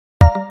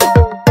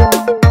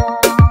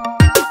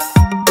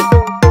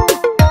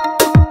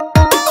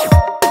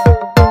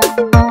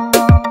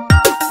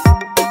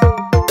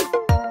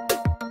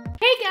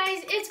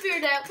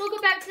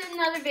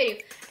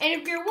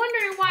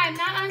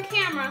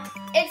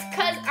It's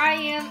because I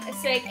am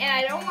sick and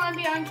I don't want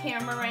to be on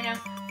camera right now.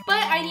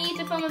 But I need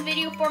to film a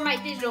video for my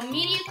digital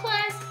media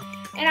class.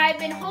 And I've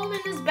been holding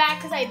this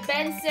back because I've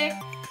been sick.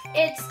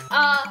 It's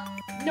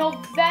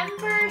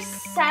November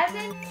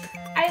 7th,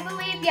 I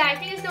believe. Yeah, I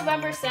think it's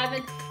November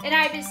 7th. And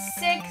I've been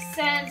sick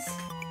since,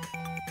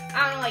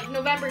 I don't know, like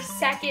November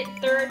 2nd,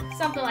 3rd,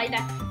 something like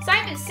that. So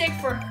I've been sick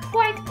for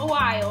quite a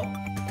while.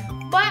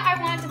 But I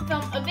wanted to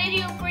film a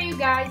video for you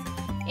guys.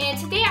 And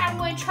today I'm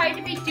going to try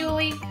to be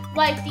doing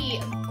like the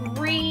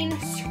green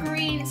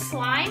screen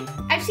slime.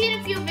 I've seen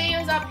a few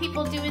videos of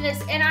people doing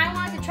this and I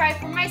wanted to try it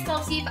for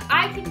myself, see if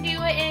I can do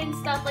it and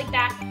stuff like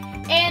that.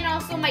 And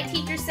also my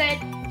teacher said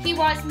he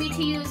wants me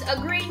to use a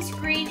green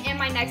screen in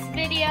my next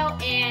video,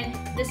 and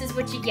this is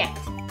what you get.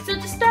 So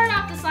to start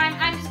off the slime,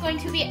 I'm just going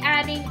to be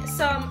adding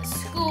some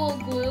school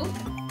glue,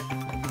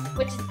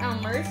 which is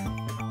Elmer's.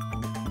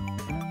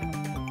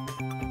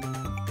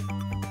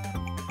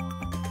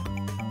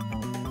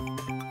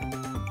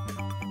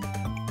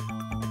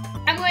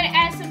 I'm going to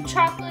add some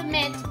chocolate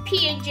mint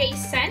P&J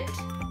scent,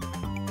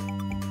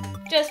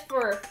 just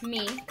for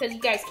me, because you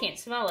guys can't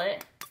smell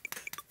it.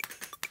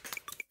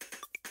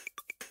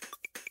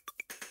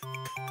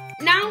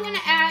 Now I'm going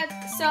to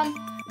add some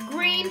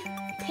green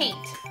paint.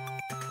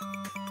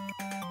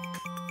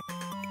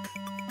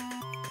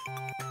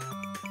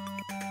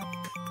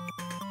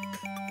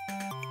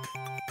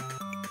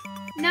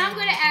 Now I'm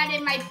going to add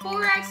in my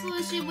borax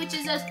solution, which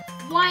is just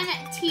 1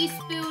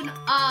 teaspoon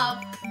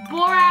of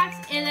borax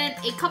and then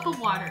a cup of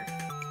water.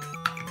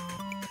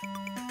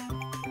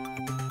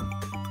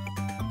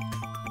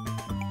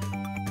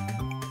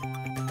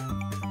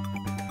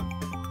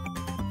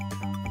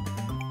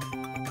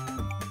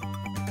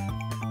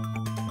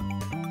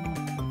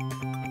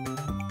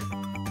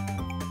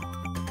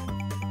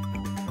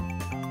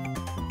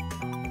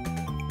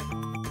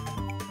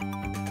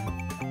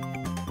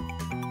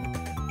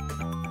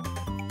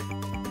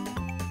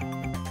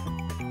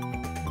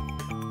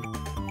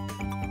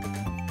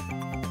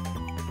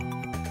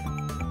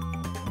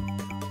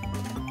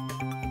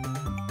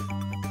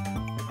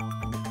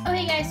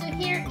 Okay guys, so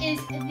here is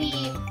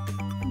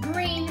the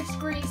green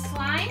screen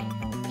slime,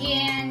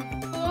 and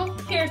boom,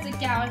 here's the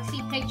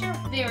galaxy picture.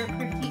 Very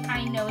pretty,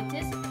 I know it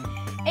is.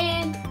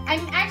 And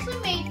I'm actually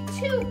made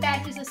 2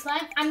 batches of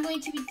slime. I'm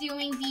going to be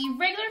doing the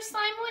regular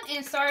slime one,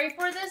 and sorry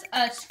for this,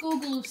 school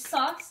glue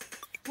sucks.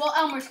 Well,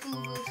 Elmer's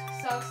school glue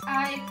sucks.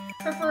 I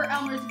prefer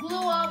Elmer's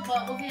glue up,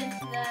 but we'll get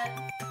into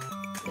that.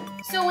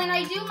 So when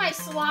I do my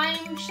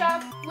slime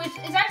shop, which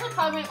is actually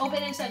probably going to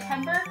open in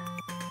September,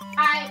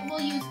 I will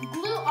use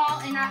glue all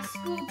and not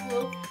school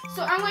glue.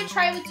 So I'm going to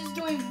try with just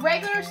doing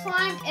regular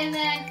slime and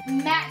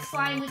then matte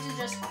slime, which is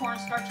just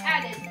cornstarch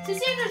added, to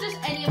see if there's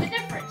just any of a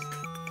difference.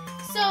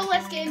 So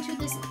let's get into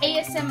this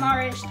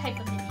ASMR-ish type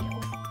of video.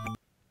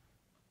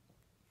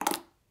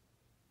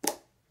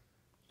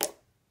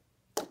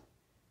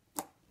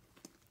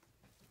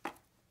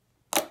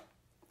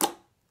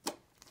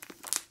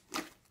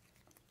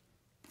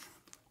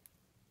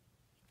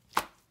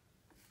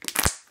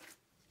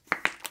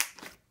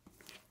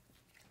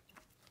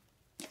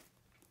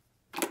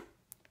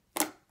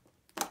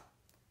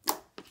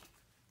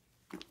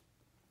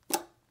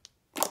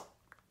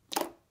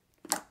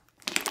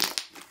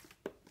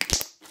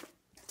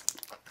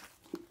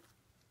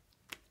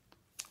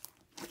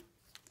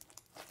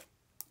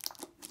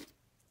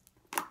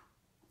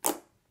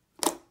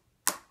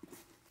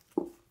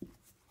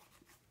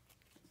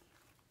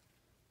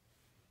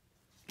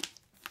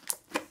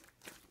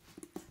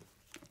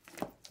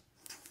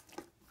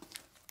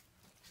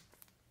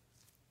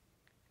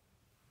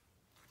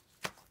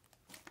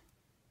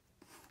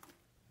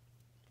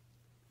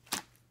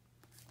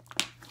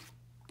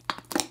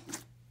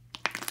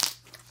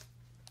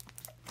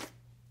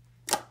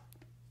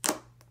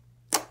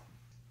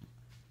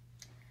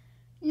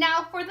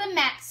 Now for the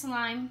matte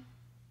slime.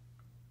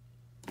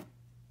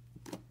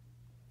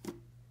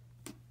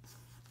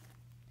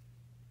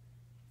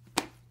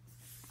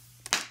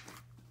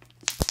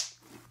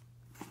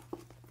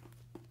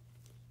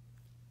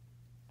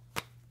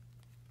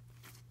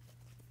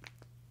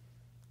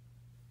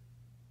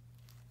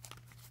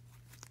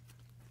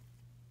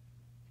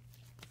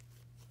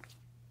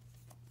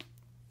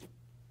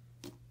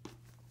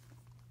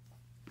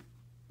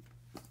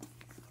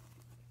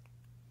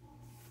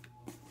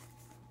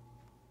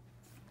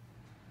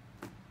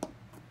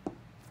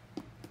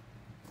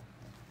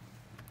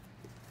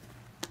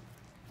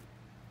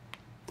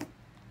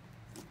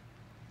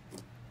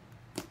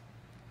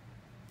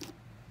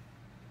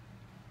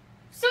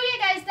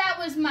 That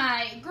was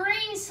my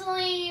green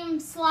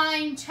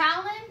slime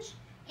challenge,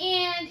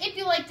 and if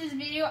you like this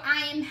video,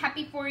 I am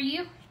happy for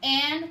you,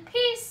 and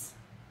peace.